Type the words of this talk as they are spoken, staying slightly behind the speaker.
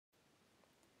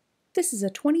This is a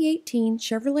 2018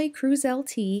 Chevrolet Cruze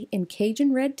LT in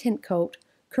Cajun Red Tintcoat,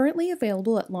 currently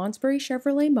available at Lounsbury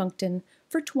Chevrolet Moncton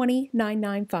for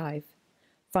 $20,995.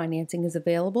 Financing is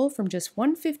available from just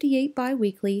 $158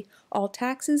 bi-weekly, all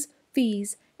taxes,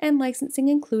 fees, and licensing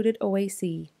included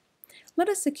OAC. Let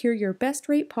us secure your best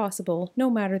rate possible, no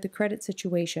matter the credit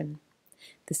situation.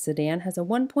 This sedan has a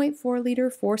 1.4-liter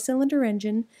four-cylinder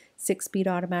engine, 6-speed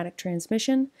automatic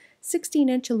transmission,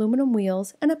 16-inch aluminum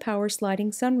wheels, and a power-sliding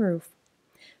sunroof.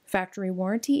 Factory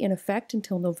warranty in effect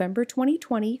until November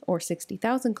 2020 or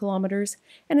 60,000 kilometers,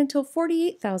 and until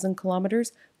 48,000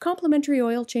 kilometers, complimentary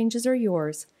oil changes are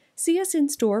yours. See us in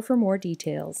store for more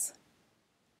details.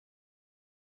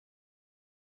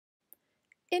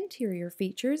 Interior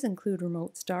features include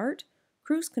remote start,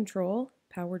 cruise control,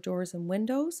 power doors and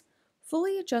windows,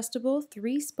 fully adjustable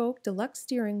 3-spoke deluxe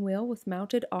steering wheel with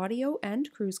mounted audio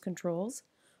and cruise controls,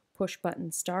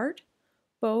 push-button start,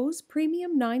 Bose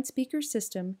premium 9-speaker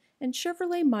system, and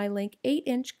Chevrolet MyLink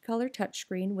 8-inch color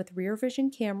touchscreen with rear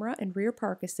vision camera and rear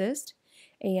park assist,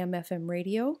 AM/FM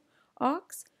radio, aux,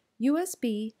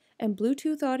 USB, and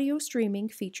Bluetooth audio streaming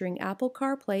featuring Apple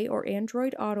CarPlay or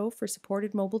Android Auto for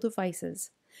supported mobile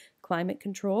devices, climate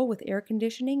control with air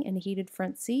conditioning and heated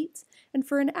front seats, and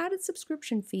for an added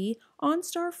subscription fee,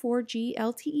 OnStar 4G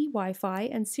LTE Wi-Fi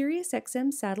and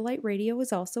SiriusXM satellite radio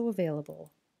is also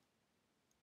available.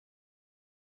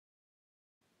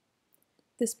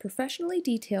 This professionally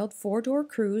detailed 4-door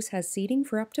Cruze has seating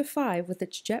for up to 5 with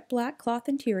its jet black cloth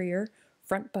interior,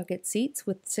 front bucket seats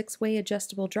with 6-way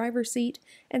adjustable driver seat,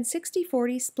 and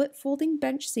 60/40 split folding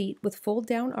bench seat with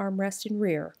fold-down armrest and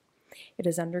rear. It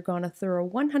has undergone a thorough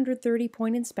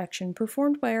 130-point inspection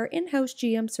performed by our in-house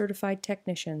GM certified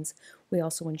technicians. We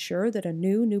also ensure that a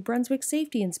New Brunswick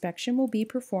safety inspection will be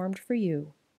performed for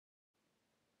you.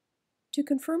 To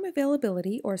confirm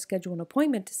availability or schedule an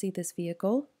appointment to see this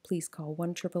vehicle, please call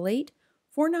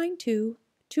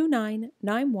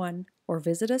 1-888-492-2991 or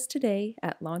visit us today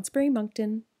at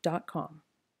lounsburymoncton.com.